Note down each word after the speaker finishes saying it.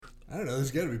I don't know.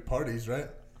 There's got to be parties, right?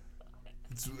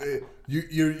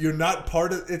 You're not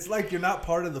part of. It's like you're not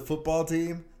part of the football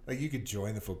team. Like you could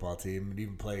join the football team and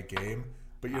even play a game,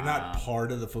 but you're not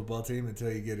part of the football team until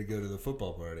you get to go to the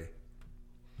football party,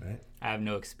 right? I have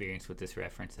no experience with this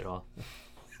reference at all.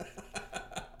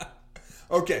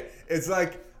 Okay, it's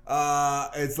like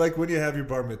when you have your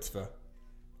bar mitzvah,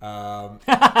 and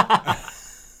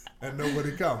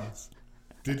nobody comes.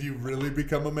 Did you really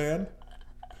become a man?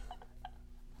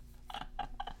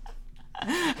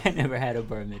 I never had a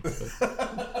bar mitzvah.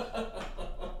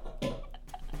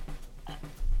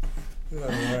 I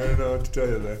don't know what to tell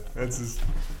you there. That's just...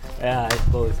 Yeah, I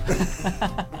suppose.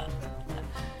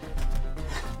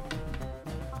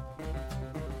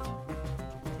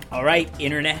 All right,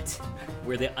 internet.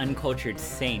 We're the uncultured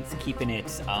saints, keeping it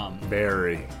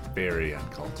very, very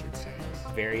uncultured saints.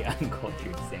 Very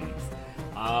uncultured saints.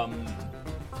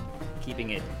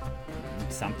 Keeping it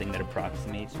something that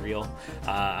approximates real.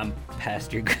 I'm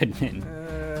Pastor Goodman.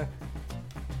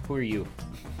 Who are you?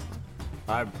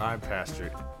 I'm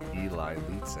Pastor Eli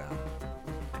Leetzow.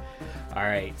 All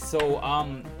right, so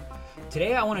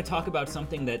today I want to talk about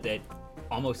something that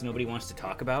almost nobody wants to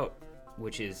talk about,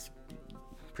 which is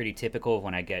pretty typical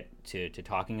when I get to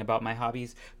talking about my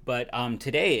hobbies. But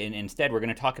today, instead, we're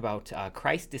going to talk about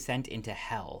Christ's descent into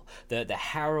hell, the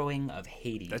harrowing of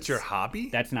Hades. That's your hobby?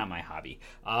 That's not my hobby.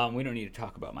 We don't need to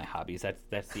talk about my hobbies.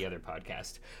 That's the other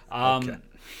podcast. Okay.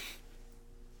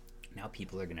 Now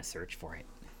people are going to search for it.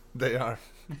 They are.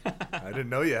 I didn't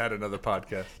know you had another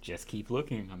podcast. Just keep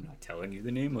looking. I'm not telling you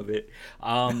the name of it.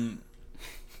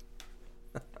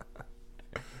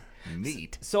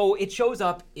 Neat. So it shows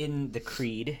up in the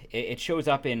Creed. It shows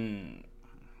up in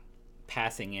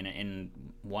passing in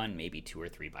one, maybe two or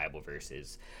three Bible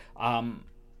verses.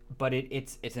 But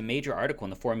it's a major article in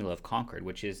the Formula of Concord,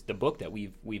 which is the book that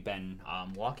we've been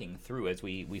walking through as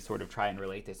we sort of try and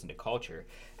relate this into culture.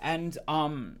 And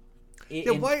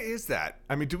why is that?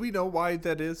 I mean, do we know why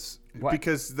that is? What?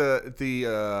 Because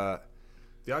the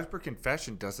Augsburg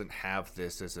Confession doesn't have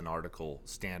this as an article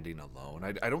standing alone.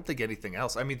 I don't think anything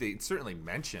else. I mean, they certainly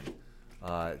mention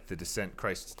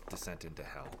Christ's descent into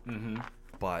hell. Mm-hmm.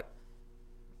 But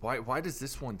why does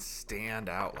this one stand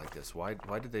out like this? Why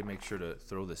did they make sure to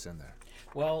throw this in there?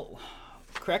 Well,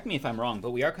 correct me if I'm wrong,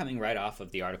 but we are coming right off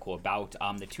of the article about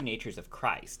the two natures of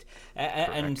Christ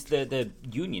and the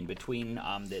union between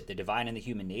the divine and the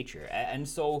human nature. And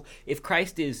so if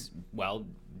Christ is,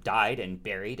 died and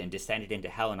buried and descended into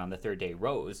hell and on the third day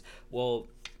rose, well,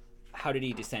 how did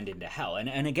he descend into hell?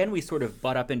 And again, we sort of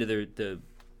butt up into the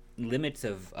limits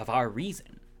of our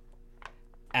reason.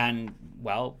 And,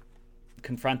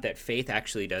 confront that faith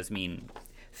actually does mean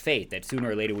faith, that sooner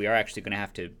or later we are actually going to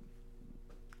have to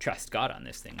trust God on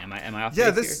this thing. Am I off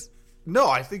base here? No,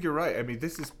 I think you're right. I mean,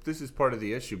 this is part of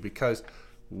the issue because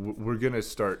we're going to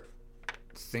start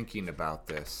thinking about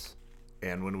this.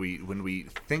 And when we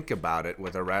think about it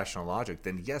with our rational logic,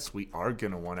 then yes, we are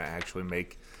going to want to actually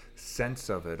make sense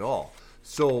of it all.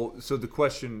 So the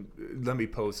question, let me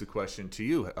pose the question to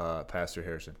you, Pastor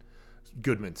Harrison.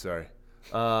 Goodman, sorry.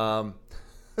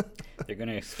 They're going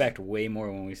to expect way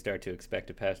more when we start to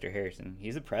expect a Pastor Harrison.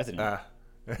 He's a president.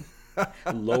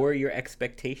 Lower your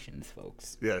expectations,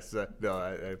 folks. Yes, no,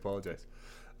 I apologize.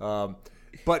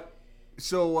 But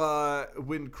so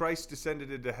when Christ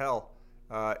descended into hell,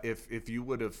 if you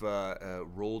would have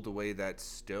rolled away that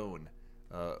stone,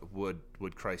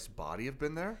 would Christ's body have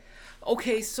been there?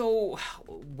 Okay, so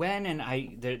when, and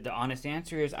the honest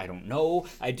answer is I don't know.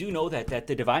 I do know that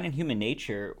the divine and human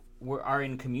nature are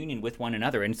in communion with one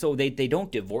another, and so they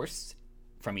don't divorce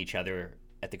from each other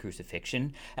at the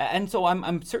crucifixion. And so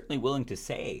I'm certainly willing to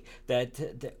say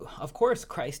that of course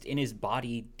Christ in his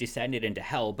body descended into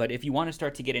hell, but if you want to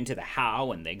start to get into the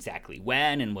how and the exactly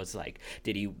when, and was like,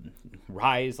 did he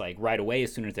rise like right away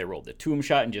as soon as they rolled the tomb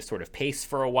shut and just sort of pace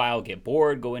for a while, get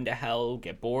bored, go into hell,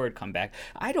 get bored, come back?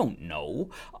 I don't know.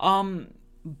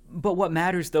 But what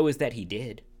matters though is that he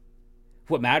did.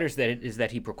 What matters is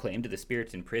that he proclaimed to the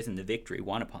spirits in prison the victory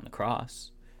won upon the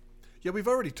cross. Yeah, we've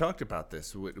already talked about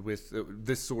this with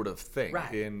this sort of thing.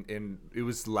 Right. And it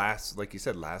was like you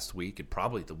said, last week and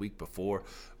probably the week before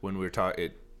when we were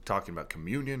talking about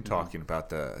communion, talking about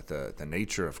the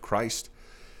nature of Christ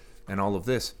and all of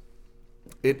this.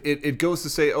 It goes to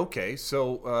say, okay,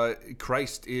 so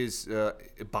Christ is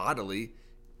bodily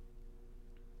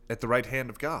at the right hand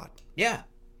of God. Yeah.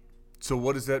 So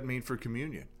what does that mean for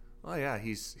communion? Oh, yeah,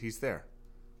 he's there.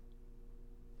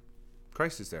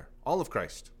 Christ is there. All of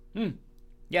Christ.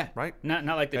 Yeah. Right? Not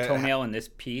like the toenail in this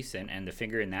piece and the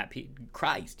finger in that piece.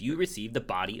 Christ. You receive the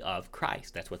body of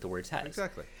Christ. That's what the word says.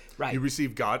 Exactly. Right. You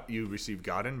receive God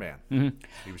and man. Mm-hmm.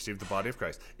 You receive the body of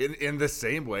Christ. In the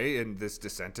same way, in this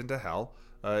descent into hell,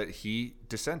 he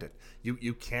descended.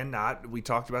 You cannot, we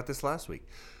talked about this last week,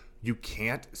 you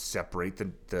can't separate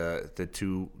the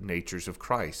two natures of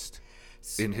Christ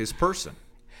in his person.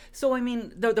 So, I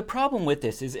mean, the problem with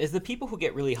this is the people who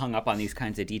get really hung up on these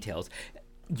kinds of details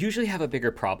usually have a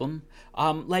bigger problem.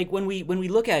 Like when we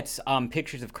look at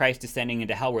pictures of Christ descending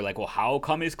into hell, we're like, well, how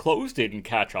come his clothes didn't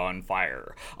catch on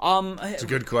fire? It's a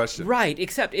good question. Right,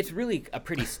 except it's really a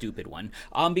pretty stupid one,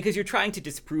 because you're trying to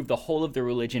disprove the whole of the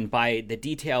religion by the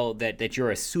detail that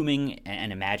you're assuming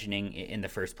and imagining in the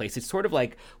first place. It's sort of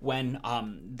like when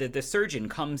the surgeon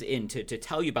comes in to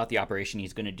tell you about the operation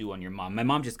he's going to do on your mom. My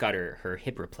mom just got her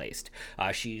hip replaced.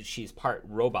 She's part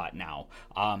robot now.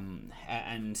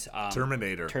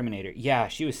 Terminator. Yeah,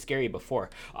 she was scary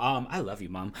before. I love you,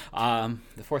 Mom.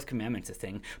 The fourth commandment's a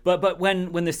thing. But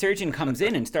when the surgeon comes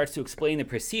in and starts to explain the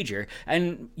procedure,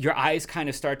 and your eyes kind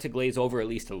of start to glaze over at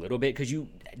least a little bit because you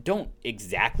don't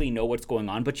exactly know what's going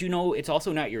on, but you know it's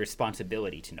also not your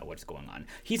responsibility to know what's going on.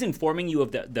 He's informing you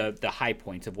of the high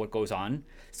points of what goes on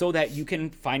so that you can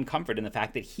find comfort in the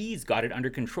fact that he's got it under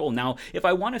control. Now, if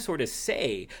I want to sort of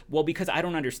say, well, because I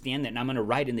don't understand that and I'm going to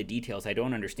write in the details I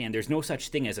don't understand, there's no such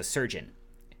thing as a surgeon,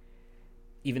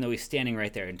 even though he's standing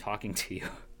right there and talking to you.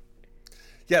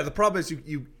 Yeah, the problem is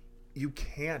you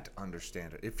can't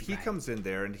understand it. If he comes in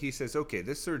there and he says, okay,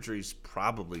 this surgery is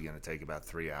probably going to take about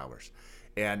 3 hours,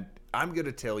 and I'm going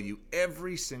to tell you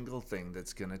every single thing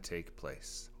that's going to take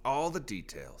place, all the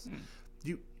details.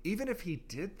 Even if he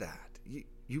did that,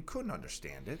 you couldn't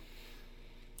understand it.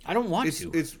 I don't want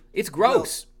to. It's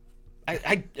gross.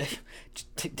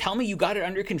 Tell me you got it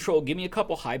under control. Give me a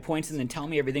couple high points and then tell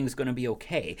me everything's going to be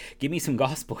okay. Give me some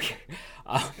gospel here.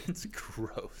 It's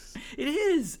gross. It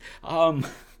is.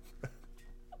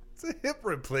 It's a hip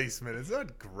replacement. It's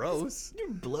not gross.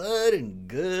 Blood and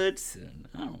guts and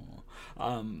I don't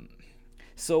know.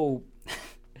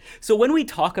 So when we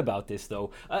talk about this,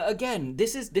 though, again,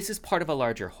 this is part of a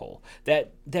larger whole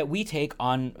that we take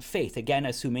on faith. Again,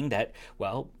 assuming that,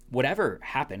 well, whatever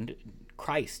happened,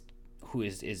 Christ, who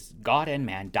is God and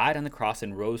man, died on the cross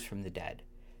and rose from the dead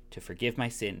to forgive my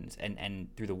sins and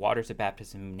through the waters of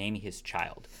baptism name me his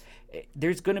child.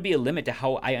 There's going to be a limit to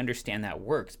how I understand that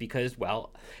works because,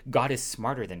 well, God is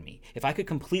smarter than me. If I could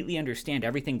completely understand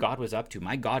everything God was up to,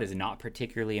 my God is not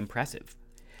particularly impressive.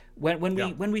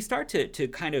 When we start to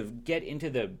kind of get into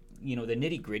the the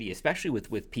nitty gritty, especially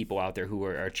with people out there who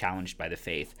are challenged by the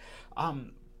faith,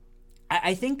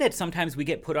 I think that sometimes we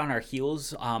get put on our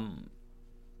heels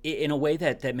in a way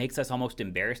that makes us almost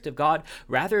embarrassed of God.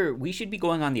 Rather, we should be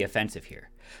going on the offensive here.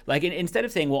 Like instead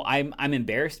of saying, well, I'm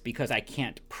embarrassed because I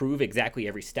can't prove exactly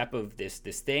every step of this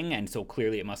thing, and so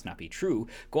clearly it must not be true,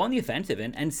 go on the offensive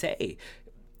and say,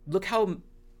 look how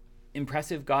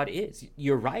impressive God is.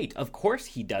 You're right. Of course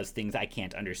he does things I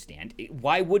can't understand.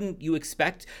 Why wouldn't you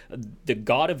expect the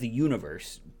God of the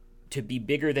universe to be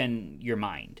bigger than your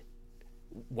mind?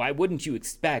 Why wouldn't you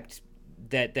expect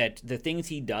that the things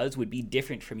he does would be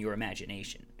different from your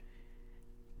imagination?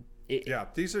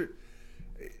 These are,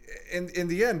 in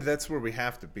the end, that's where we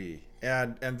have to be.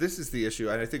 And this is the issue,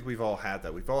 and I think we've all had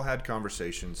that. We've all had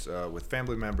conversations with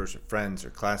family members or friends or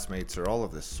classmates or all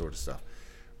of this sort of stuff,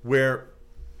 where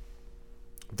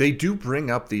they do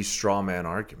bring up these straw man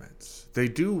arguments. They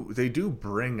do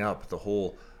bring up the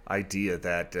whole idea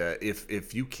that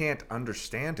if you can't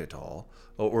understand it all,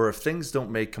 or if things don't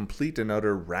make complete and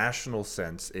utter rational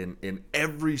sense in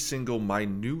every single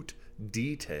minute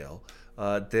detail,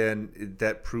 then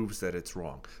that proves that it's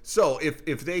wrong. So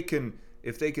if they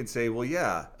can say, well,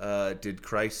 yeah, did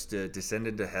Christ descend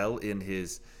into hell in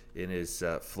his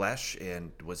flesh,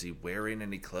 and was he wearing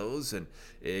any clothes, and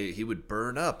he would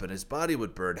burn up and his body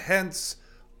would burn, hence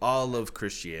all of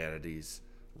Christianity's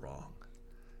wrong.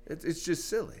 It's just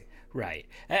silly. Right.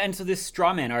 And so this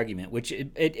straw man argument, which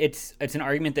it's an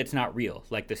argument that's not real,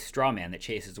 like the straw man that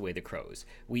chases away the crows.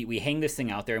 We hang this thing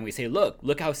out there and we say,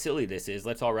 look how silly this is,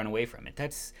 let's all run away from it.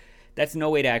 That's no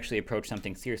way to actually approach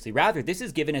something seriously. Rather, this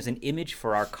is given as an image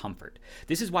for our comfort.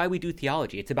 This is why we do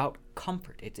theology. It's about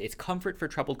comfort. It's comfort for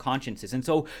troubled consciences. And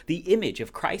so the image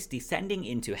of Christ descending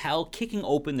into hell, kicking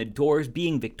open the doors,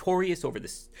 being victorious over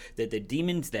the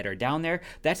demons that are down there,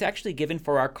 that's actually given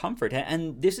for our comfort.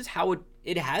 And this is how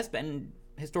it has been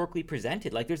historically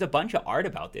presented. Like there's a bunch of art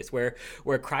about this where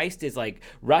Christ is like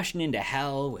rushing into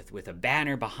hell with a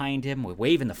banner behind him, with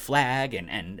waving the flag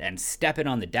and stepping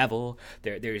on the devil.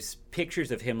 There's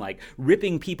pictures of him like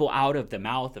ripping people out of the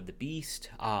mouth of the beast.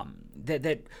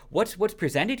 That what's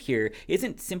presented here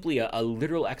isn't simply a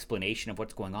literal explanation of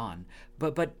what's going on,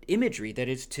 but imagery that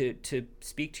is to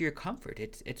speak to your comfort.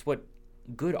 It's what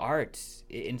good art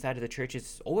inside of the church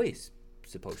is always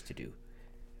supposed to do.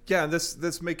 Yeah, and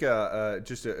let's make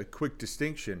just a quick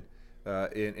distinction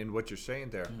in what you're saying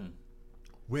there.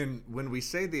 When we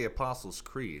say the Apostles'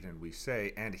 Creed and we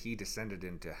say, and he descended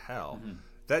into hell,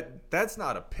 that's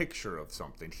not a picture of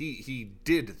something. He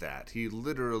did that. He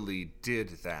literally did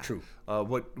that. True.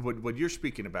 What you're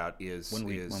speaking about is when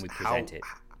we present it.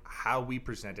 How we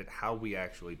present it, how we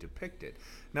actually depict it.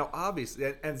 Now,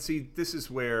 obviously, and see, this is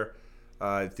where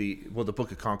the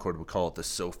Book of Concord would call it the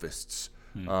sophists.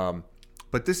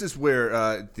 But this is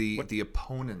where the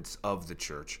opponents of the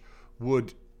church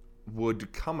would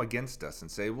come against us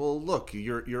and say, well, look,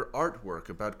 your artwork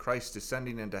about Christ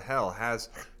descending into hell has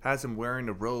him wearing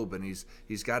a robe and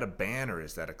he's got a banner.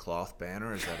 Is that a cloth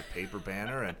banner? Is that a paper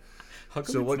banner? And how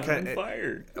come so it's what not kind on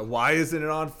fire? Why isn't it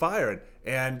on fire?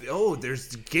 And oh,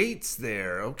 there's gates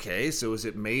there. Okay, so is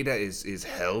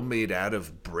hell made out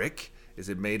of brick? Is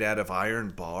it made out of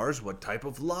iron bars? What type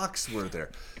of locks were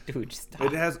there? Dude,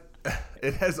 stop.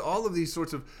 It has all of these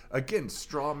sorts of, again,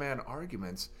 straw man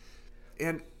arguments.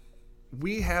 And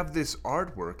we have this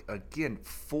artwork, again,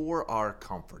 for our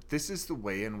comfort. This is the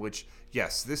way in which,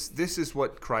 yes, this is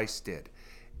what Christ did.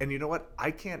 And you know what?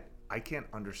 I can't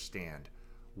understand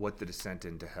what the descent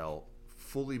into hell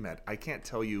fully meant. I can't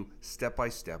tell you step by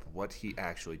step what he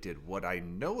actually did. What I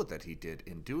know that he did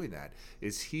in doing that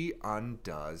is he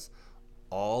undoes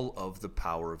all of the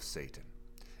power of Satan.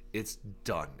 It's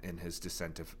done in his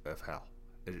descent of hell,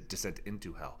 descent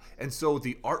into hell. And so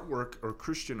the artwork, or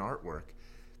Christian artwork,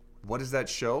 what does that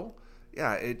show?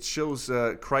 Yeah, it shows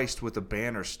Christ with a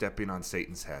banner stepping on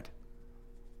Satan's head.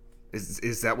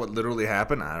 Is that what literally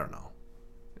happened? I don't know.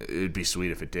 It'd be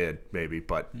sweet if it did, maybe,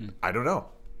 but I don't know.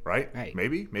 Right?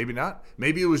 Maybe not.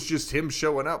 Maybe it was just him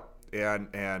showing up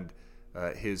and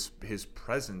his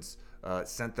presence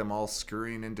sent them all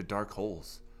scurrying into dark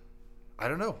holes. I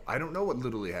don't know. I don't know what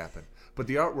literally happened, but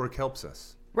the artwork helps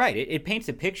us. Right. It paints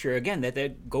a picture, again,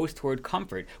 that goes toward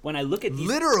comfort. When I look at these...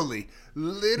 Literally,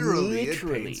 it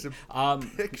paints a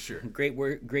picture.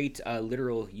 Great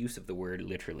literal use of the word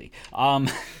literally.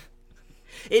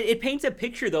 It paints a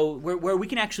picture, though, where we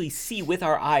can actually see with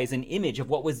our eyes an image of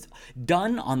what was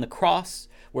done on the cross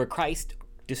where Christ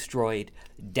destroyed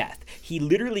death. He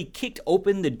literally kicked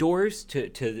open the doors to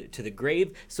the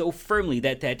grave so firmly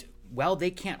that well,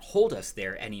 they can't hold us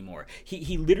there anymore.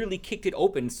 He literally kicked it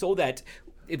open so that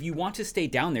if you want to stay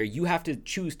down there, you have to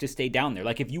choose to stay down there.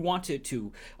 Like if you want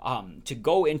to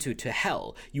go into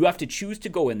hell, you have to choose to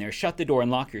go in there, shut the door,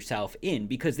 and lock yourself in,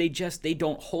 because they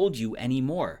don't hold you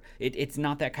anymore. It's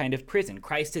not that kind of prison.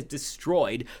 Christ has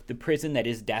destroyed the prison that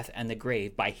is death and the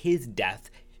grave by his death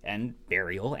and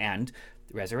burial and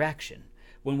resurrection.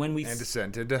 When we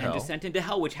descent into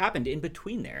hell, which happened in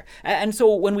between there. And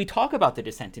so when we talk about the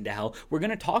descent into hell, we're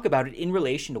going to talk about it in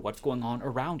relation to what's going on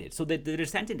around it. So the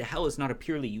descent into hell is not a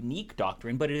purely unique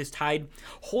doctrine, but it is tied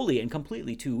wholly and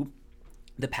completely to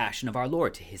the passion of our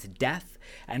Lord, to his death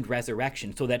and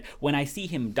resurrection, so that when I see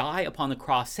him die upon the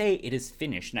cross, say, it is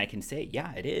finished, and I can say,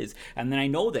 yeah, it is. And then I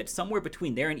know that somewhere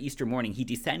between there and Easter morning, he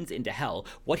descends into hell.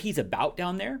 What he's about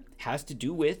down there has to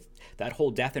do with that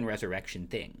whole death and resurrection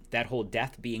thing, that whole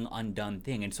death being undone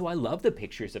thing. And so I love the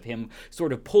pictures of him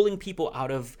sort of pulling people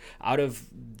out of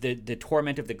the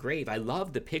torment of the grave. I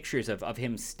love the pictures of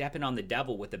him stepping on the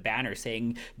devil with a banner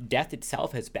saying death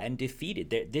itself has been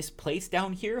defeated. This place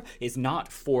down here is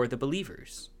not for the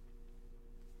believers.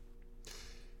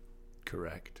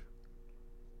 Correct.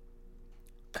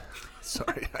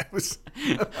 Sorry, I was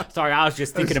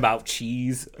just thinking about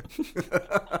cheese.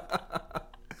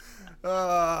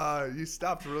 You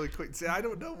stopped really quick. See, I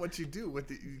don't know what you do with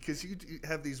because you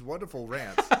have these wonderful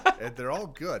rants, and they're all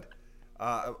good.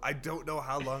 I don't know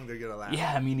how long they're gonna last.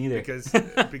 Yeah, me neither.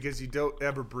 Because you don't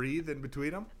ever breathe in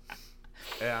between them,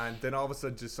 and then all of a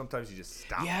sudden, sometimes you just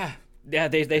stop. Yeah,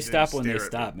 they stop when they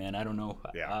stop, man. I don't know.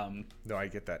 Yeah. No, I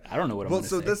get that. I don't know what I'm going to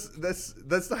say. Well, so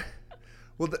that's not.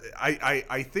 Well,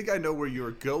 I think I know where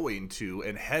you're going to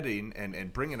and heading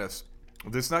and bringing us.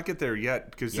 Let's not get there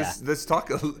yet, because let's talk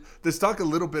a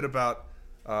little bit about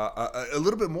a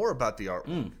little bit more about the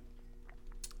artwork,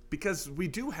 because we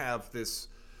do have this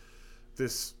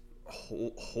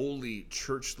holy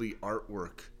churchly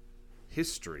artwork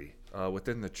history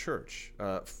within the church.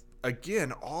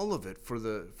 again, all of it for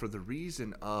the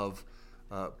reason of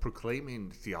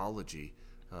proclaiming theology,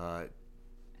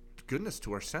 goodness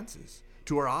to our senses,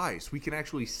 to our eyes. We can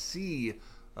actually see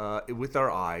with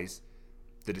our eyes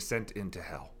the descent into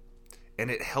hell. And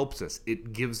it helps us.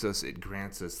 It gives us, it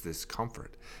grants us this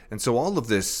comfort. And so all of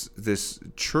this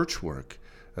church work,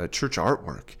 church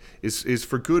artwork, is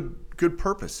for good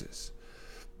purposes.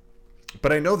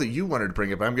 But I know that you wanted to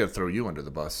bring up, I'm going to throw you under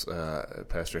the bus,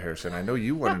 Pastor Harrison. I know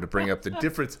you wanted to bring up the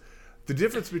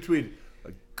difference between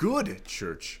a good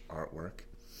church artwork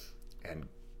and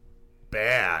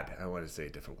bad, I want to say a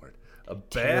different word, a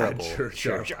bad church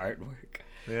artwork.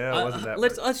 Yeah, it wasn't that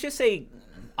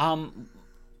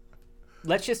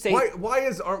let's just say why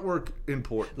is artwork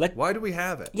important? Why do we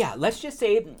have it? Yeah, let's just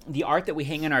say the art that we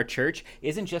hang in our church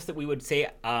isn't just that we would say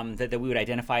that we would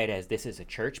identify it as this is a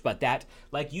church, but that,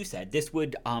 like you said, this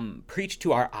would preach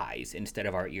to our eyes instead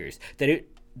of our ears. That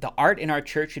the art in our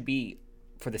church should be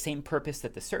for the same purpose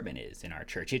that the sermon is in our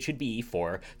church. It should be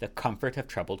for the comfort of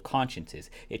troubled consciences.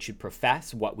 It should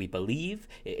profess what we believe.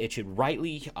 It should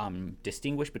rightly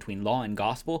distinguish between law and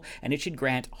gospel, and it should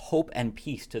grant hope and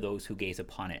peace to those who gaze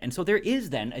upon it. And so there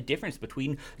is then a difference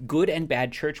between good and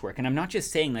bad church work. And I'm not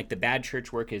just saying like the bad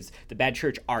church work is the bad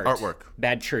church artwork.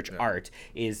 Bad church art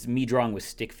is me drawing with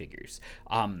stick figures,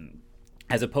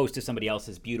 as opposed to somebody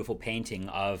else's beautiful painting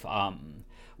of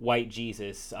white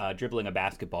Jesus dribbling a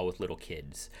basketball with little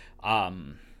kids.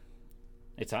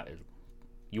 It's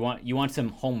you want some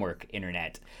homework,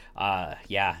 internet?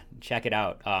 Yeah, check it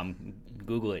out.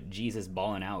 Google it, Jesus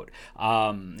balling out.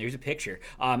 There's a picture,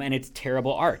 and it's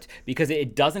terrible art because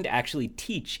it doesn't actually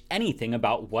teach anything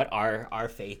about what our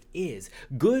faith is.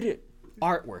 Good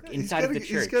artwork inside of the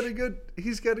church.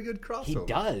 He's got a good crossover. He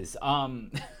does.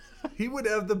 He would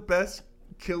have the best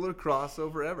killer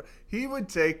crossover ever. He would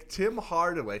take Tim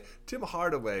Hardaway. Tim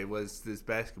Hardaway was this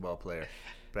basketball player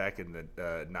back in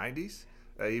the 90s.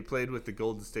 He played with the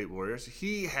Golden State Warriors.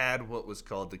 He had what was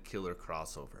called the killer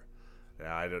crossover.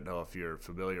 Now, I don't know if you're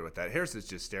familiar with that. Harrison's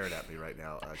just staring at me right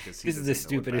now. This is the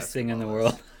stupidest thing in the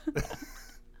world.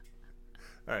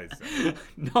 All right. So.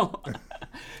 No.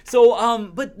 So,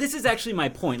 but this is actually my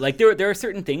point. Like, there are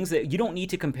certain things that you don't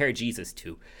need to compare Jesus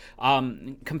to.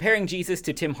 Comparing Jesus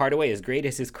to Tim Hardaway, as great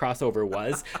as his crossover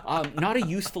was, not a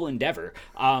useful endeavor.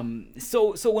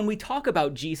 So when we talk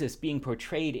about Jesus being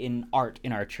portrayed in art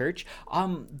in our church,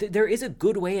 there is a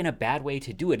good way and a bad way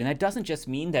to do it. And that doesn't just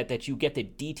mean that you get the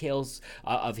details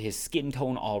of his skin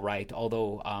tone all right,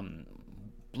 although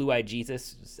Blue-eyed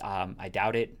Jesus, I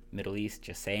doubt it. Middle East,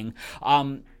 just saying.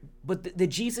 But the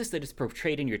Jesus that is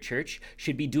portrayed in your church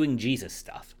should be doing Jesus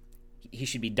stuff. He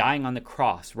should be dying on the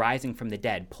cross, rising from the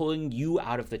dead, pulling you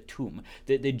out of the tomb.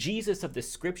 The Jesus of the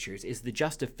scriptures is the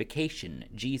justification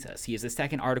Jesus. He is the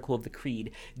second article of the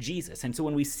creed, Jesus. And so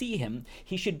when we see him,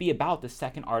 he should be about the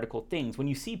second article things. When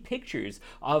you see pictures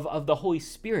of the Holy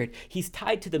Spirit, he's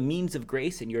tied to the means of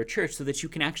grace in your church so that you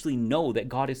can actually know that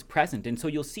God is present. And so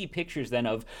you'll see pictures then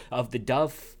of the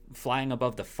dove flying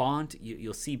above the font.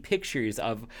 You'll see pictures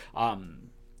of,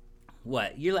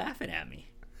 what? You're laughing at me.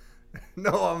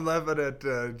 No, I'm laughing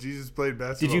at Jesus playing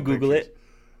basketball. Did you Google it?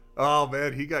 Oh,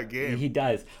 man, he got game. He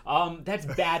does. That's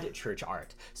bad church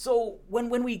art. So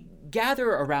when we gather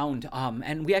around,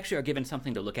 and we actually are given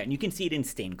something to look at, and you can see it in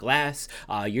stained glass.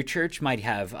 Your church might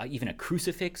have even a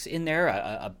crucifix in there,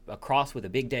 a cross with a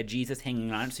big dead Jesus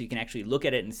hanging on it, so you can actually look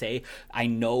at it and say, I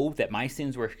know that my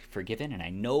sins were forgiven, and I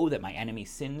know that my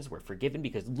enemy's sins were forgiven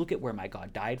because look at where my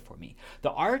God died for me.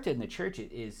 The art in the church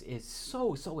is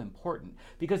so important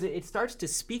because it starts to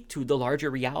speak to the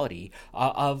larger reality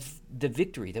of the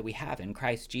victory that we have in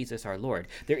Christ Jesus our Lord.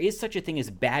 There is such a thing as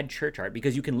bad church art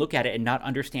because you can look at it and not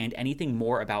understand anything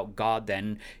more about God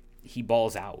than he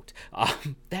balls out.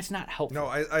 That's not helpful.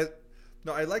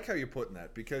 No, I like how you're putting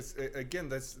that because again,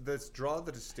 let's draw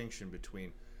the distinction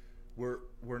between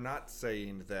we're not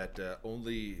saying that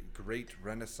only great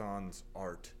Renaissance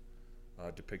art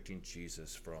depicting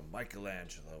Jesus from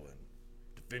Michelangelo and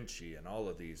Da Vinci and all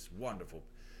of these wonderful.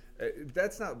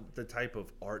 That's not the type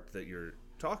of art that you're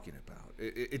talking about.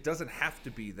 It doesn't have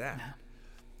to be that. No.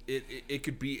 It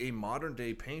could be a modern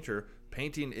day painter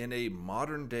painting in a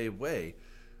modern day way,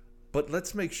 but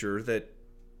let's make sure that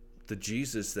the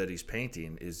Jesus that he's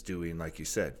painting is doing, like you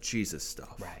said, Jesus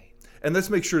stuff. Right. And let's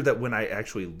make sure that when I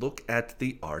actually look at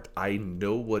the art, I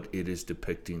know what it is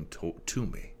depicting to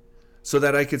me, so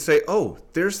that I could say, oh,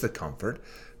 there's the comfort,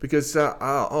 because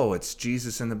it's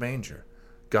Jesus in the manger,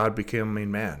 God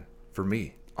becoming man for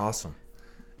me. Awesome.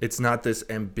 It's not this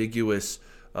ambiguous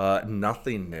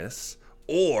nothingness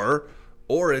or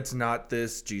Or it's not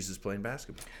this Jesus playing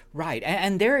basketball. Right,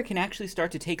 and there it can actually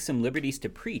start to take some liberties to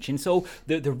preach. And so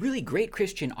the really great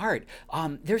Christian art,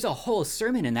 there's a whole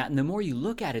sermon in that, and the more you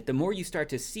look at it, the more you start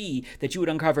to see that you would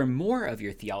uncover more of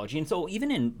your theology. And so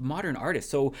even in modern artists,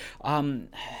 so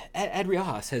Ed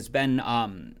Riojas has been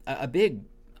a big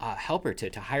helper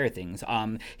to higher things.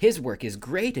 His work is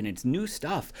great and it's new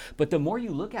stuff, but the more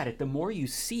you look at it, the more you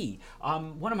see.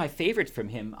 One of my favorites from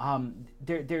him,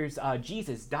 there's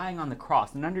Jesus dying on the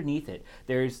cross, and underneath it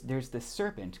there's the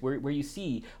serpent where you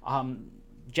see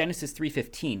Genesis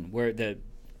 3:15, where the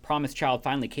promised child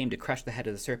finally came to crush the head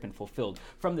of the serpent, fulfilled.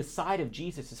 From the side of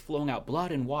Jesus is flowing out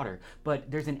blood and water, but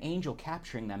there's an angel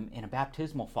capturing them in a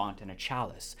baptismal font and a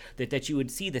chalice, that you would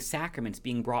see the sacraments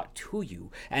being brought to you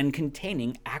and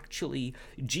containing actually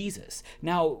Jesus.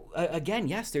 Now, again,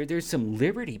 yes, there's some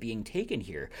liberty being taken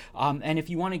here. And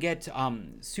if you want to get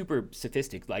super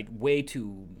sophisticated, like way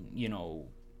too,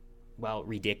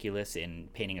 ridiculous in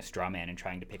painting a straw man and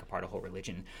trying to pick apart a whole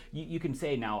religion, you can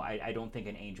say, now, I don't think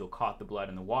an angel caught the blood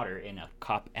and the water in a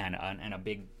cup and a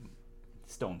big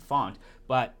stone font,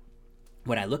 but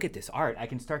when I look at this art, I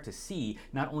can start to see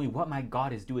not only what my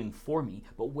God is doing for me,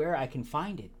 but where I can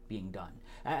find it being done.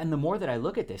 And the more that I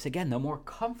look at this, again, the more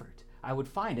comfort I would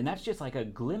find. And that's just like a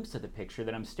glimpse of the picture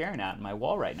that I'm staring at in my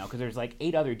wall right now, because there's like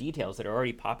 8 other details that are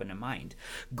already popping to mind.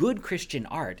 Good Christian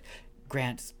art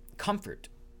grants comfort.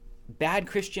 Bad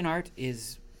Christian art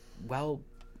is,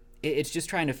 it's just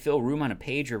trying to fill room on a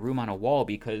page or room on a wall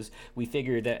because we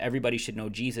figure that everybody should know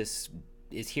Jesus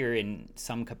is here in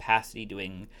some capacity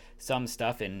doing some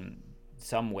stuff in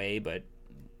some way, but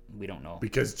we don't know.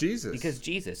 Because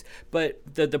Jesus. But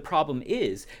the problem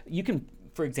is, you can,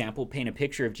 for example, paint a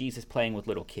picture of Jesus playing with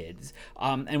little kids,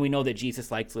 and we know that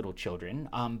Jesus likes little children,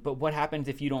 but what happens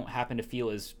if you don't happen to feel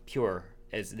as pure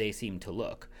as they seem to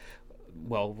look?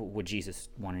 Well, would Jesus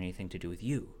want anything to do with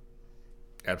you?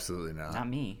 Absolutely not. Not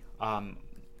me. But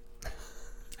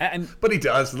he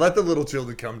does. Let the little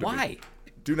children come to me. Why?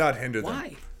 Do not hinder them.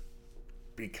 Why?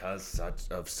 Because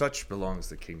such belongs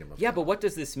the kingdom of God. Yeah, but what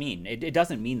does this mean? It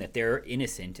doesn't mean that they're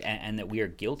innocent and that we are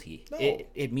guilty. No,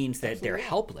 it means that they're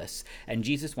helpless, and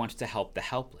Jesus wants to help the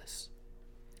helpless.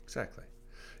 Exactly.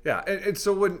 Yeah, and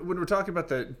so when we're talking about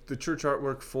the church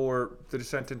artwork for the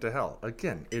descent into hell,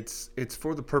 again, it's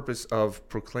for the purpose of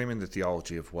proclaiming the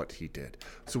theology of what he did.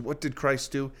 So what did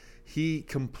Christ do? He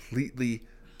completely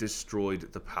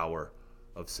destroyed the power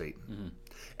of Satan.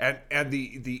 Mm-hmm. And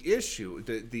the issue,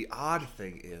 the odd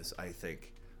thing is, I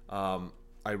think,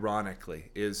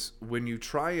 ironically, is when you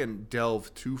try and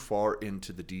delve too far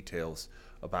into the details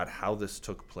about how this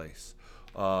took place,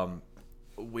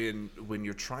 when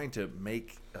you're trying to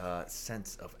make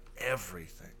sense of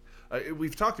everything,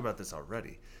 we've talked about this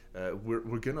already. We're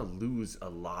going to lose a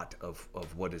lot of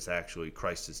what is actually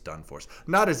Christ has done for us.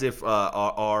 Not as if we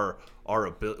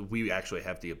actually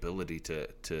have the ability to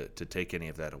take any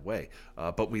of that away,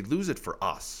 but we lose it for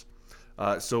us.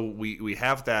 So we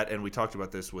have that, and we talked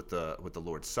about this with the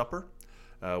Lord's Supper.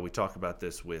 We talk about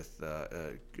this with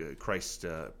Christ,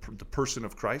 the person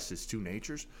of Christ, his 2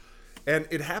 natures. And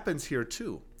it happens here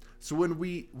too. So when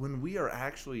we are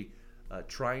actually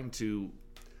trying to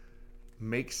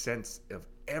make sense of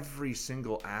every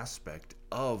single aspect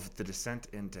of the descent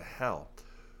into hell,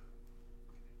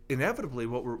 inevitably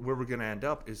where we're going to end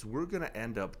up is we're going to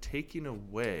end up taking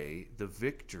away the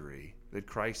victory that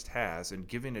Christ has and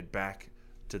giving it back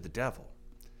to the devil.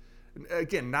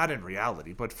 Again, not in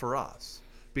reality, but for us.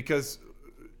 Because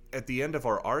at the end of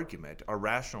our argument, our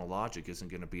rational logic isn't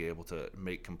going to be able to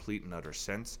make complete and utter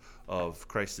sense of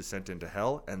Christ's descent into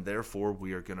hell, and therefore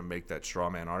we are going to make that straw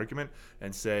man argument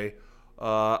and say,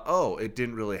 it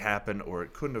didn't really happen, or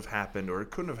it couldn't have happened, or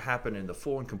it couldn't have happened in the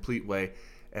full and complete way,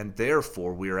 and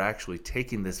therefore we are actually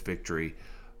taking this victory,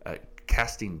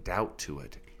 casting doubt to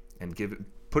it, and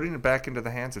putting it back into the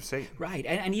hands of Satan. Right,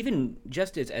 and even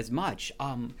just as much,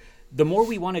 the more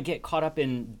we want to get caught up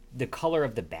in the color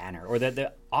of the banner or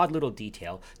the odd little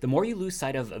detail, the more you lose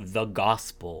sight of the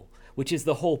gospel, which is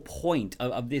the whole point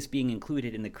of this being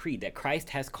included in the creed, that Christ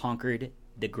has conquered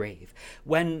the grave.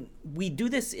 When we do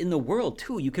this in the world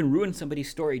too, you can ruin somebody's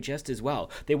story just as well.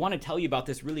 They want to tell you about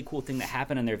this really cool thing that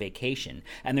happened on their vacation,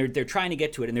 and they're trying to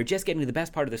get to it, and they're just getting to the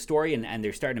best part of the story, and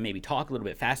they're starting to maybe talk a little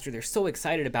bit faster. They're so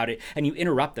excited about it, and you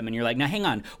interrupt them, and you're like, now hang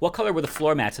on, what color were the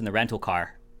floor mats in the rental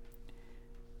car?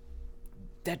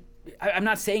 I'm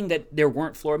not saying that there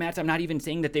weren't floor mats. I'm not even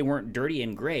saying that they weren't dirty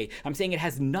and gray. I'm saying it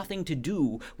has nothing to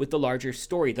do with the larger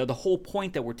story. The whole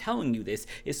point that we're telling you this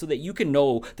is so that you can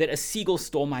know that a seagull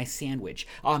stole my sandwich.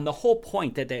 The whole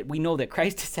point that we know that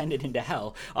Christ descended into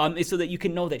hell is so that you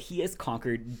can know that he has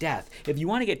conquered death. If you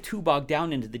want to get too bogged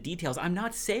down into the details, I'm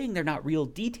not saying they're not real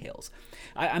details.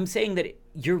 I'm saying that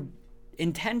you're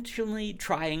intentionally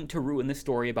trying to ruin the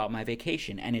story about my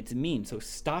vacation, and it's mean, so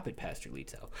stop it, Pastor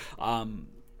Lito.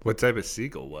 What type of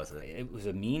seagull was it? It was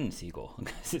a mean seagull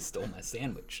because it stole my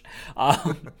sandwich.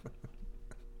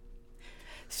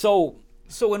 So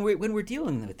when we're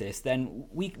dealing with this, then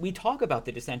we talk about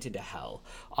the descent into hell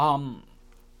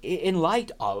in light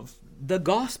of the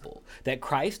gospel that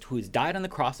Christ, who has died on the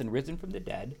cross and risen from the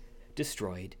dead,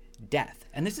 destroyed death.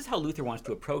 And this is how Luther wants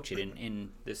to approach it in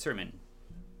this sermon.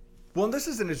 Well, and this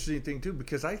is an interesting thing too,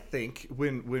 because I think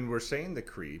when we're saying the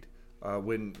creed,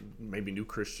 when maybe new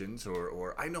Christians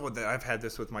or I know that I've had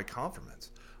this with my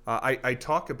confirmants, I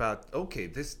talk about, okay,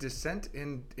 this descent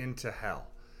into hell.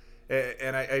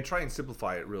 And I try and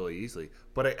simplify it really easily.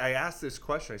 But I ask this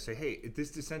question. I say, hey,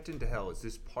 this descent into hell, is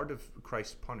this part of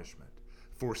Christ's punishment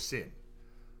for sin?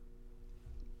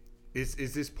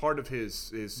 Is this part of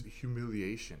his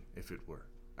humiliation, if it were,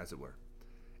 as it were?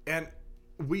 And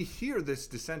we hear this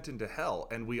descent into hell,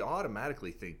 and we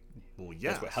automatically think, well,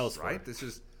 yes, that's what hell's right? For.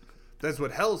 That's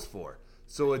what hell's for.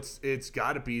 So it's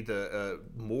got to be the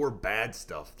more bad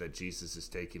stuff that Jesus is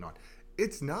taking on.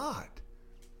 It's not.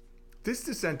 This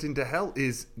descent into hell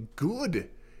is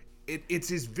good. It's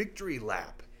his victory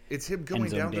lap. It's him going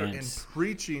down there and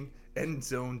preaching end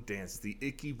zone dance, the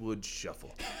Icky Wood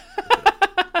Shuffle.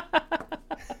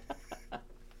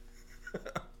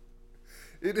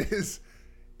 It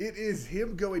is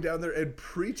him going down there and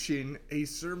preaching a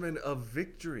sermon of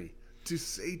victory to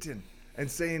Satan and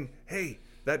saying, hey,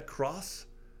 that cross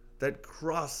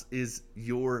is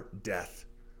your death.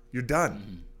 You're done.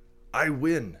 Mm-hmm. I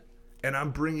win. And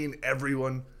I'm bringing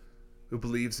everyone who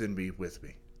believes in me with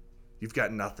me. You've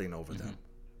got nothing over them.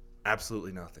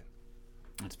 Absolutely nothing.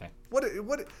 That's fair. What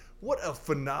a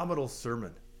phenomenal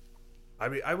sermon. I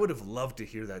mean, I would have loved to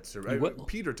hear that sermon.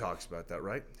 Peter talks about that,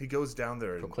 right? He goes down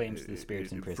there and proclaims the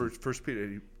spirits in prison. First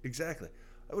Peter, exactly.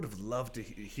 I would have loved to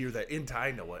hear that.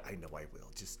 I know I will.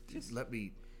 Just let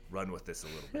me run with this a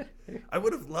little bit. I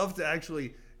would have loved to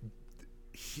actually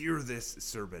hear this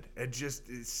sermon and just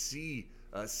see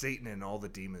Satan and all the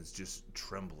demons just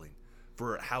trembling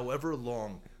for however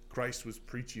long Christ was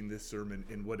preaching this sermon,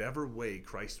 in whatever way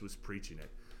Christ was preaching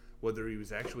it. Whether he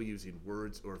was actually using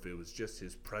words, or if it was just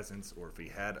his presence, or if he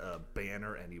had a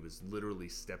banner and he was literally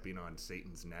stepping on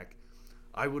Satan's neck.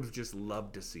 I would have just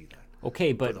loved to see that.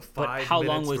 Okay, but how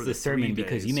long was the sermon?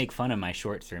 Because you make fun of my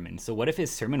short sermon. So what if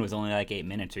his sermon was only like 8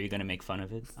 minutes? Are you going to make fun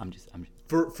of it? I'm just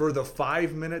For the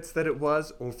 5 minutes that it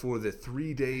was, or for the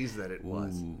 3 days that it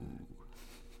was. Ooh.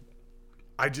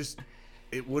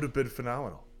 It would have been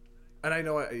phenomenal. And I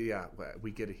know, we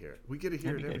get to hear it. We get to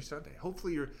hear it every Sunday.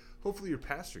 Hopefully your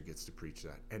pastor gets to preach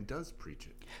that and does preach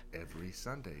it every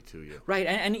Sunday to you. Right,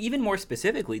 and even more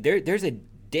specifically, there's a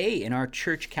day in our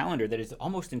church calendar that is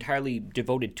almost entirely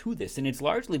devoted to this, and it's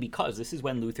largely because this is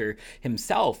when Luther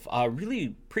himself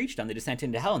really preached on the descent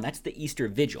into hell, and that's the Easter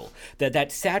Vigil,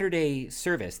 that Saturday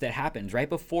service that happens right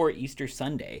before Easter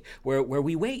Sunday, where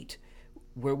we wait.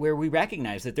 Where we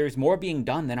recognize that there's more being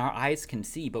done than our eyes can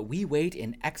see, but we wait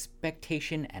in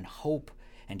expectation and hope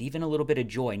and even a little bit of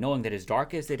joy, knowing that as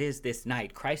dark as it is this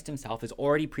night, Christ himself is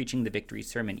already preaching the victory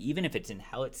sermon, even if it's in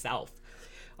hell itself.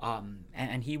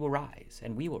 And he will rise,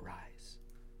 and we will rise.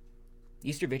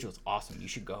 Easter Vigil is awesome. You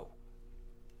should go.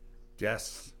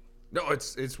 Yes. No,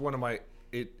 it's one of my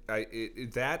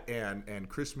that and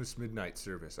Christmas midnight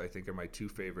service, I think, are my two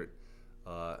favorite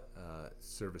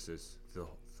services the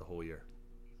whole year.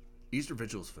 Easter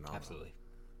Vigil is phenomenal. Absolutely.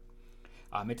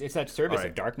 It's that service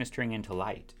of darkness turning into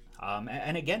light.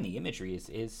 And again, the imagery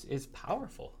is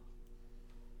powerful.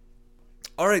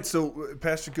 All right, so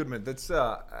Pastor Goodman, let's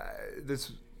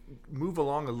move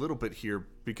along a little bit here,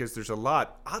 because there's a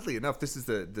lot. Oddly enough, this is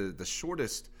the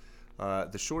shortest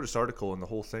article in the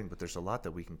whole thing, but there's a lot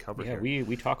that we can cover here. Yeah,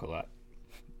 we talk a lot.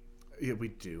 Yeah, we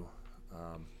do.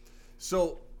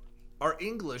 So our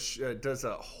English does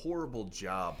a horrible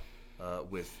job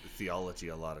with theology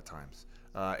a lot of times.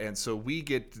 And so we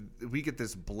get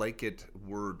this blanket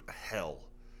word hell,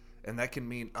 and that can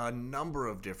mean a number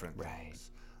of different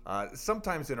things.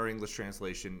 Sometimes in our English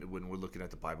translation, when we're looking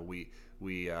at the Bible,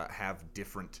 we have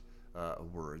different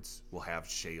words. We'll have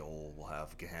Sheol, we'll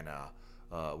have Gehenna,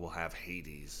 we'll have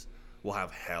Hades, we'll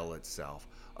have hell itself.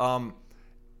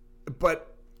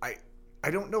 But I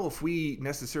don't know if we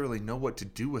necessarily know what to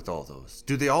do with all those.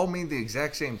 Do they all mean the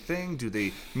exact same thing? Do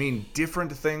they mean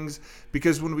different things?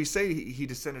 Because when we say he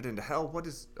descended into hell, what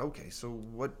is, okay, so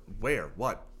what, where,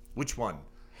 what, which one?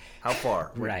 How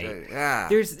far? Right. Yeah.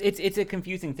 It's a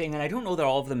confusing thing, and I don't know that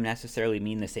all of them necessarily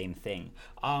mean the same thing.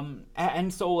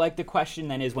 And so, like, the question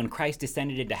then is, when Christ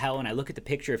descended into hell, and I look at the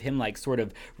picture of him, like, sort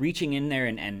of reaching in there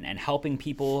and helping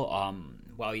people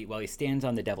while he stands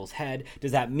on the devil's head,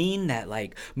 does that mean that,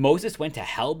 like, Moses went to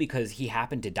hell because he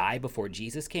happened to die before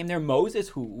Jesus came there? Moses,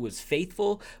 who was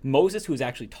faithful, Moses, who's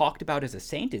actually talked about as a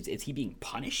saint, is he being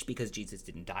punished because Jesus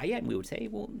didn't die yet? And we would say,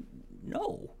 well,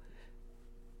 no.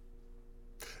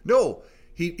 No,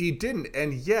 he didn't,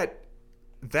 and yet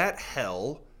that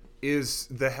hell is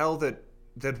the hell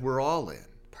that we're all in.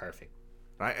 Perfect.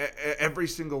 Right? Every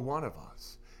single one of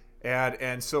us.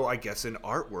 And so I guess in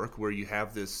artwork, where you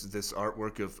have this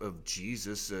artwork of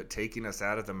Jesus taking us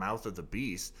out of the mouth of the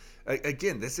beast,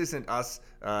 again, this isn't us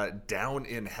down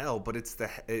in hell, but it's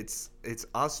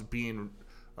us being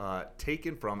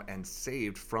taken from and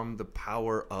saved from the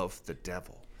power of the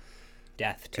devil.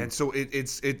 Death too. And so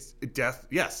it's death,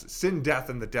 yes, sin, death,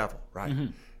 and the devil, right? Mm-hmm.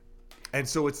 And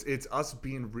so it's us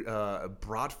being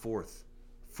brought forth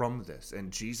from this,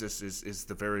 and Jesus is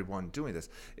the very one doing this,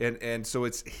 and so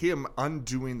it's him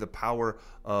undoing the power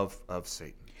of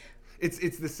Satan.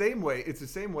 It's the same way. It's the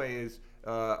same way as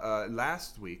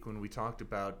last week when we talked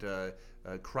about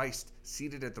Christ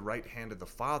seated at the right hand of the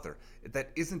Father. That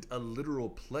isn't a literal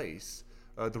place.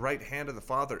 The right hand of the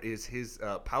Father is his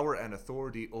power and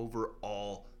authority over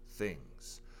all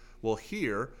things. Well,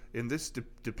 here in this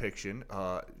depiction,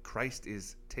 Christ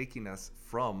is taking us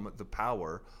from the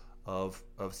power of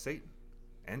Satan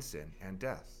and sin and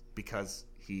death because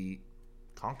he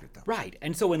conquered them. Right.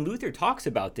 And so when Luther talks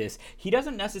about this, he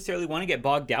doesn't necessarily want to get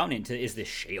bogged down into, is this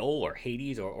Sheol or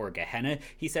Hades or Gehenna?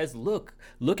 He says, look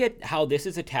at how this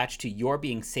is attached to your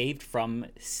being saved from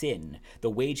sin, the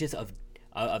wages of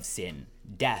sin,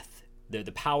 death,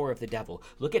 the power of the devil.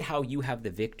 Look at how you have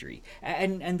the victory.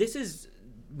 And this is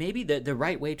maybe the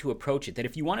right way to approach it, that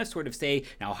if you want to sort of say,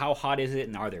 now how hot is it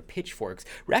and are there pitchforks,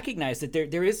 recognize that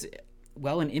there is,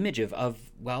 well, an image of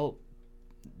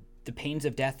the pains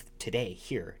of death today,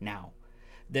 here, now.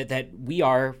 That we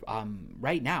are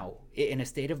right now in a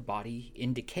state of body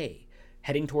in decay,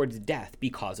 heading towards death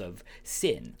because of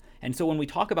sin. And so when we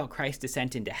talk about Christ's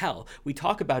descent into hell, we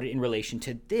talk about it in relation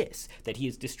to this, that he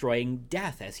is destroying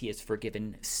death as he has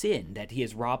forgiven sin, that he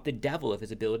has robbed the devil of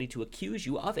his ability to accuse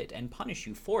you of it and punish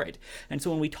you for it. And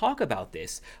so when we talk about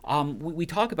this, we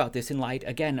talk about this in light,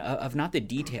 again, of not the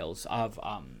details of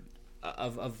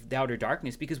the outer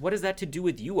darkness, because what is that to do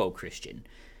with you, O Christian?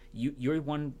 You're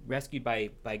one rescued by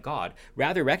God.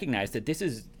 Rather recognize that this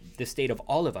is the state of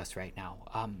all of us right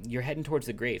now. You're heading towards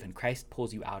the grave, and Christ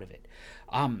pulls you out of it.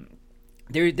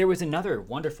 There was another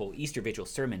wonderful Easter Vigil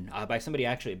sermon by somebody,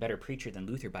 actually a better preacher than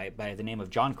Luther, by the name of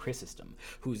John Chrysostom,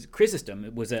 whose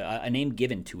Chrysostom was a name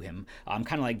given to him,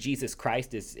 kind of like Jesus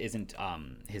Christ isn't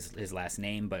his last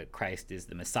name, but Christ is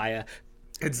the Messiah.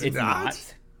 It's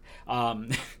not.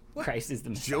 Christ is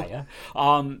the Messiah.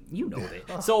 You know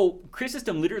that. So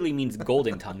Chrysostom literally means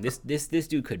golden tongue. This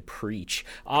dude could preach.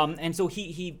 And so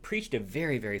he preached a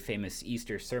very, very famous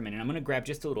Easter sermon. And I'm going to grab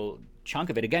just a little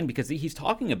chunk of it again, because he's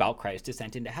talking about Christ's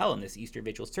descent into hell in this Easter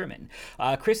Vigil sermon.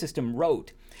 Chrysostom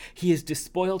wrote, "He has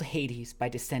despoiled Hades by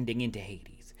descending into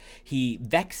Hades. He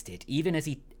vexed it, even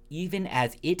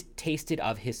as it tasted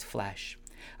of his flesh.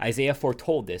 Isaiah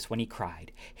foretold this when he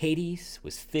cried, 'Hades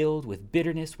was filled with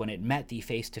bitterness when it met thee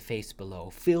face to face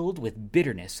below, filled with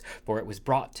bitterness, for it was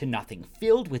brought to nothing,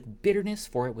 filled with bitterness,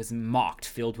 for it was mocked,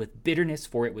 filled with bitterness,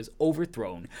 for it was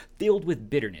overthrown, filled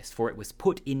with bitterness, for it was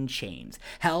put in chains.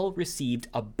 Hell received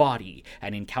a body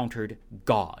and encountered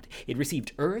God. It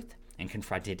received earth and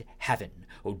confronted heaven.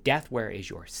 O death, where is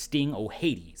your sting? O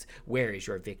Hades, where is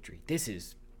your victory?'" This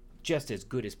is just as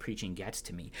good as preaching gets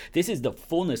to me. This is the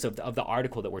fullness of the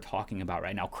article that we're talking about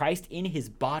right now. Christ in his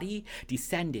body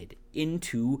descended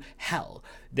into hell.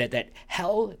 That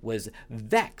hell was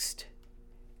vexed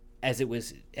as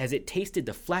it tasted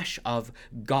the flesh of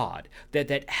God.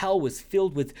 That hell was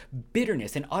filled with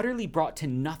bitterness and utterly brought to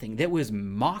nothing. That was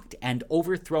mocked and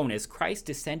overthrown as Christ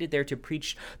descended there to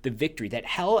preach the victory. That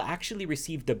hell actually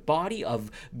received the body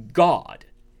of God.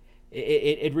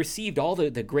 It received all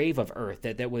the grave of earth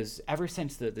that was, ever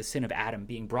since the sin of Adam,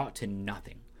 being brought to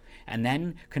nothing, and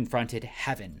then confronted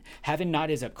heaven. Heaven not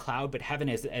as a cloud, but heaven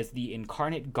as the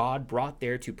incarnate God brought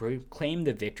there to proclaim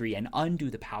the victory and undo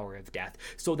the power of death,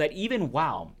 so that even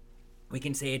while we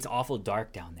can say it's awful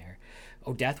dark down there,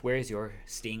 Oh, death, where is your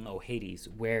sting? Oh, Hades,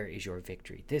 where is your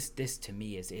victory? This to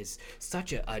me is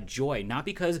such a joy, not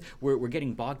because we're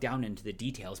getting bogged down into the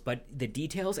details, but the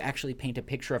details actually paint a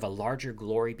picture of a larger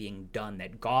glory being done,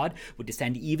 that God would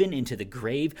descend even into the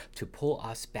grave to pull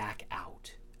us back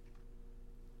out.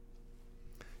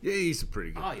 Yeah, he's a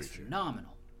pretty good He's preacher.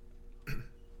 phenomenal.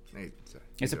 Hey,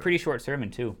 It's a pretty short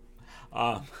sermon, too.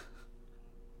 Yeah.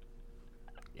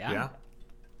 Yeah?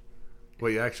 Well,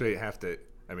 you actually have to,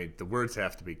 I mean, the words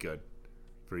have to be good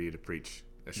for you to preach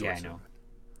a short sermon.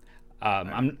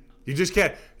 I'm You just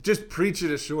can't, just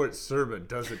preaching a short sermon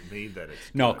doesn't mean that it's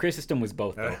No, good. Chrysostom was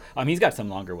both though. He's got some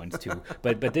longer ones too,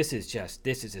 but this is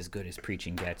as good as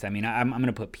preaching gets. I mean, I'm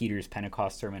gonna put Peter's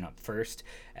Pentecost sermon up first,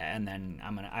 and then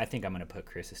I think I'm gonna put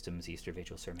Chrysostom's Easter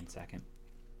Vigil sermon second.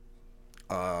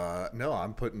 No,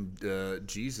 I'm putting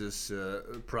Jesus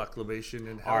proclamation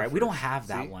in hell. All right, we first. don't have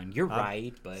that See? one. You're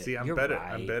right, but see, I'm you're better.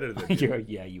 Right. I'm better than you.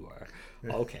 Yeah, you are.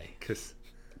 Okay.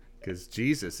 Because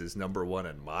Jesus is number one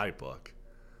in my book.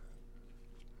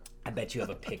 I bet you have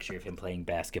a picture of him playing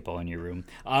basketball in your room.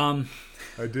 I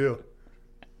do.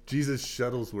 Jesus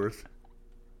Shuttlesworth.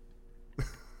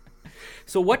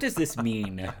 So what does this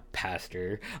mean,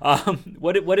 Pastor?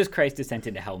 What does Christ descent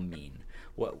into hell mean?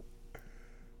 What?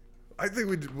 I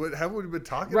think haven't we been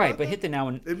talking Right, about but that? hit the now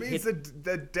and It means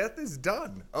that death is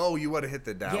done. Oh, you want to hit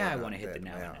the now? Yeah, I and want to not hit the dead.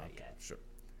 now and Yeah, not okay, yet. Sure.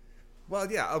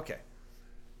 Well, yeah, okay.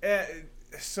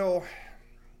 So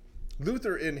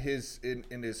Luther in his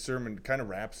sermon kind of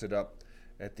wraps it up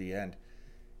at the end,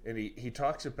 and he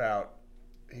talks about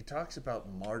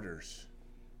martyrs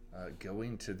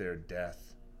going to their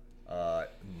death,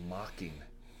 mocking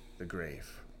the grave.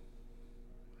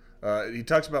 He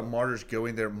talks about martyrs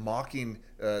going there, mocking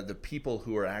the people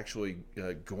who are actually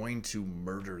going to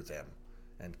murder them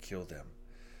and kill them,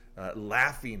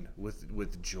 laughing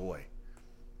with joy.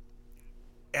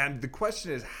 And the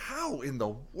question is, how in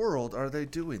the world are they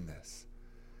doing this?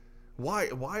 Why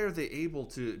are they able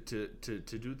to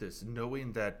do this,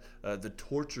 knowing that the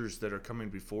tortures that are coming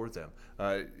before them?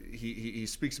 He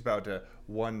speaks about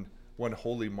one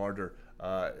holy martyr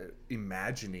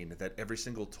imagining that every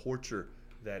single torture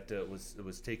that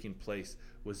was taking place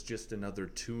was just another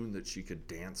tune that she could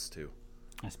dance to.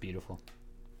 That's beautiful.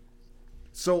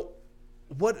 So,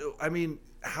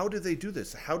 how do they do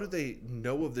this? How do they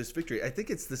know of this victory? I think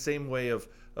it's the same way of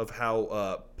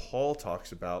how Paul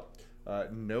talks about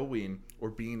knowing or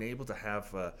being able to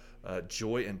have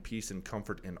joy and peace and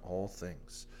comfort in all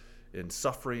things, in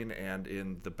suffering and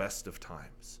in the best of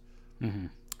times. Mm-hmm.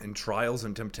 In trials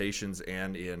and temptations,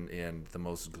 and in the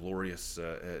most glorious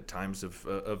times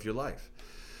of your life.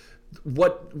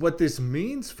 What this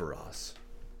means for us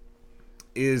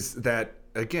is that,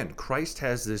 again, Christ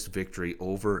has this victory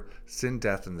over sin,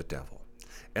 death, and the devil,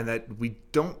 and that we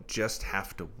don't just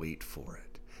have to wait for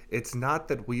it. It's not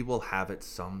that we will have it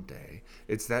someday.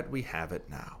 It's that we have it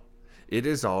now. It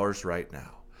is ours right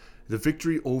now. The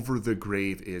victory over the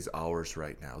grave is ours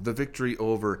right now. The victory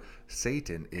over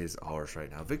Satan is ours right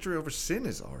now. Victory over sin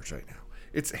is ours right now.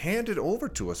 It's handed over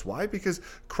to us. Why? Because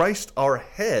Christ, our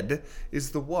head,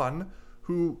 is the one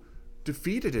who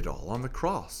defeated it all on the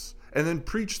cross, and then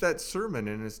preached that sermon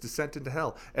in his descent into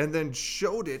hell, and then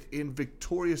showed it in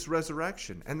victorious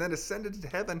resurrection, and then ascended to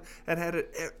heaven and had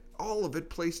all of it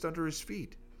placed under his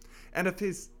feet. And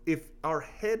if our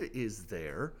head is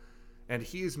there, and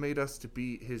he has made us to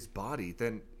be his body,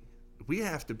 then we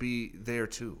have to be there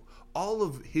too. All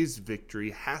of his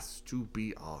victory has to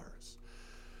be ours.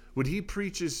 When he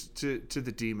preaches to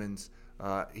the demons,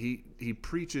 he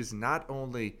preaches not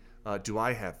only do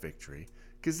I have victory,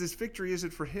 because this victory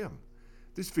isn't for him.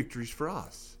 This victory is for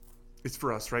us. It's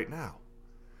for us right now.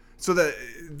 So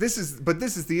this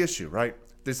is the issue, right?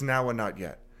 This now and not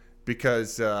yet.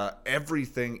 Because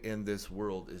everything in this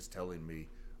world is telling me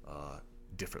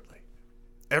differently.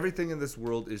 Everything in this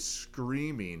world is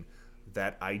screaming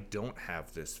that I don't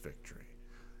have this victory.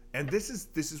 And this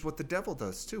is what the devil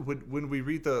does too. When we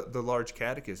read the large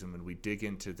catechism and we dig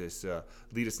into this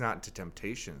lead us not into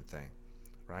temptation thing,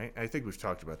 right? I think we've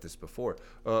talked about this before.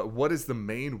 What is the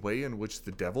main way in which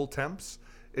the devil tempts?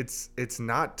 It's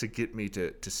not to get me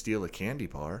to steal a candy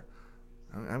bar.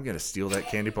 I'm going to steal that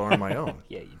candy bar on my own.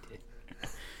 Yeah, you did.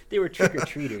 They were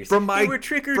trick-or-treaters. They were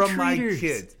trick-or-treaters. From my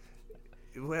kids.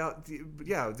 Well,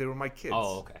 yeah, they were my kids.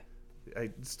 Oh, okay. I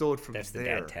stole it from That's their the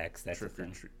dad tax. That's the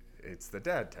thing. It's the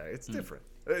dad tax. It's different.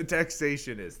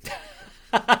 Taxation is different.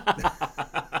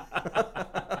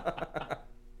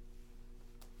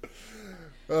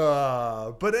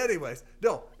 But anyways,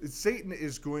 no, Satan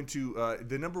is going to,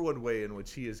 the number one way in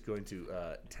which he is going to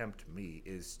tempt me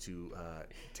is to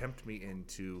tempt me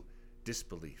into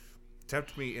disbelief.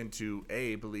 Tempt me into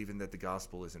A, believing that the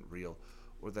gospel isn't real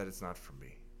or that it's not for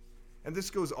me. And this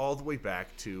goes all the way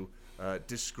back to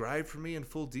describe for me in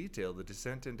full detail the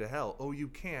descent into hell. Oh, you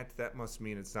can't. That must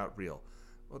mean it's not real.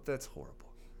 Well, that's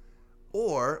horrible.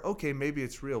 Or, okay, maybe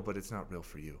it's real, but it's not real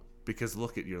for you. Because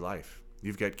look at your life.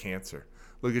 You've got cancer.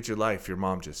 Look at your life. Your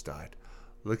mom just died.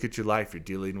 Look at your life. You're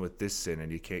dealing with this sin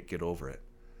and you can't get over it.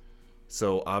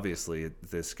 So obviously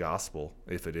this gospel,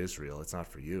 if it is real, it's not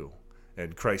for you.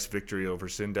 And Christ's victory over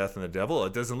sin, death, and the devil,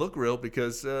 it doesn't look real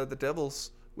because the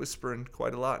devil's whispering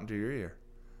quite a lot into your ear.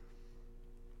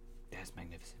 That's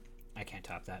magnificent. I can't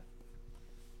top that.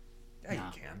 Yeah, no.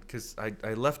 You can, because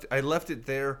I left it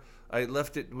there. I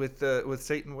left it with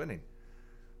Satan winning.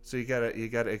 So you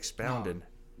gotta expound and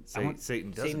say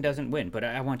Satan doesn't win. But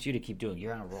I want you to keep doing.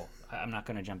 You're on a roll. I'm not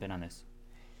going to jump in on this.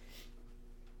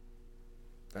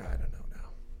 I don't know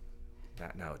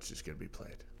now. Now it's just gonna be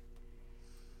played.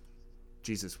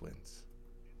 Jesus wins.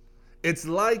 It's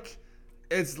like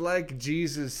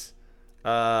Jesus.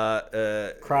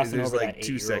 Crossing there's over like that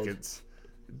 2 8-year-old. seconds.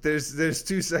 There's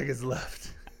 2 seconks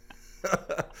left.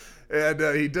 And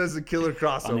he does a killer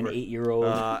crossover on an 8-year-old.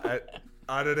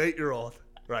 On an 8-year-old,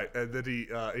 right? And then he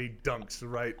dunks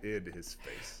right in his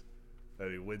face,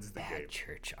 and he wins the game.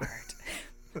 Church art.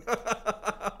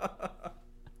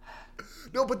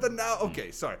 No, but the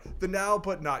now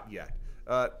but not yet.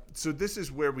 So this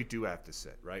is where we do have to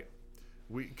sit, right?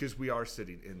 Because we are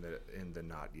sitting in the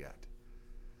not yet.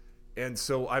 And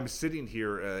so I'm sitting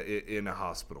here in a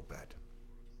hospital bed.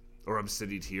 Or I'm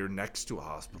sitting here next to a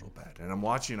hospital bed, and I'm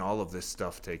watching all of this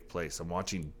stuff take place. I'm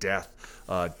watching death,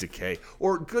 decay.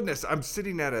 Or goodness, I'm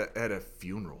sitting at a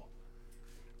funeral,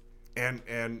 and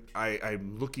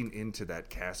I'm looking into that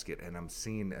casket, and I'm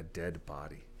seeing a dead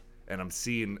body, and I'm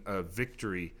seeing a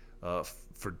victory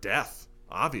for death,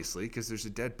 obviously, because there's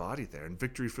a dead body there, and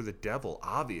victory for the devil,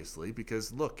 obviously,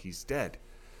 because look, he's dead.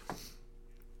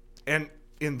 And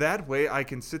in that way, I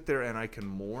can sit there and I can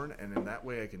mourn, and in that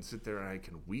way, I can sit there and I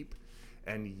can weep,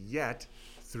 and yet,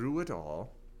 through it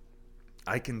all,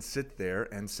 I can sit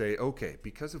there and say, okay,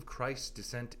 because of Christ's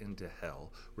descent into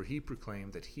hell, where he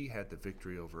proclaimed that he had the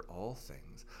victory over all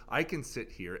things, I can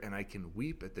sit here and I can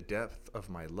weep at the death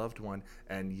of my loved one,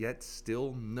 and yet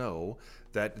still know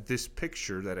that this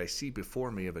picture that I see before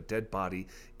me of a dead body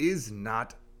is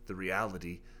not the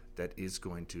reality that is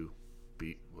going to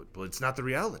be, well, it's not the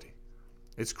reality.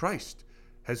 It's Christ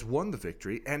has won the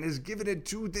victory and has given it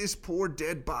to this poor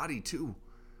dead body too.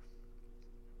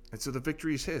 And so the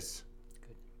victory is his,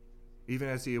 even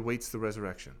as he awaits the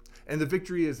resurrection. And the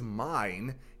victory is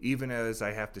mine, even as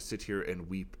I have to sit here and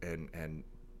weep and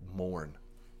mourn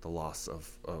the loss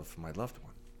of my loved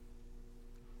one.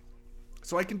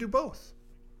 So I can do both.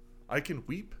 I can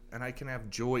weep and I can have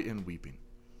joy in weeping.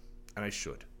 And I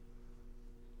should.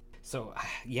 So,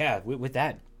 yeah, with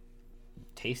that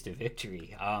taste of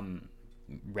victory,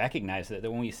 recognize that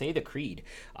when you say the creed,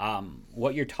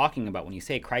 what you're talking about when you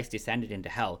say Christ descended into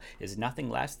hell is nothing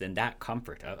less than that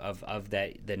comfort of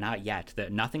the not yet,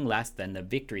 nothing less than the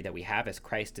victory that we have as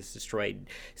Christ has destroyed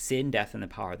sin, death, and the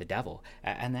power of the devil.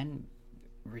 And then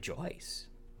rejoice.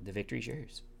 The victory's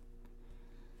yours.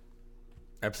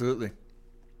 Absolutely.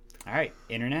 All right,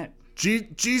 internet.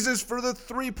 Jesus for the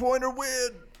 3-pointer win.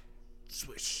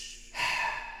 Swish.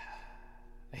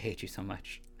 I hate you so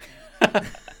much.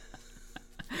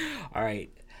 All right.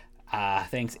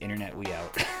 Thanks, internet. We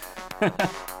out.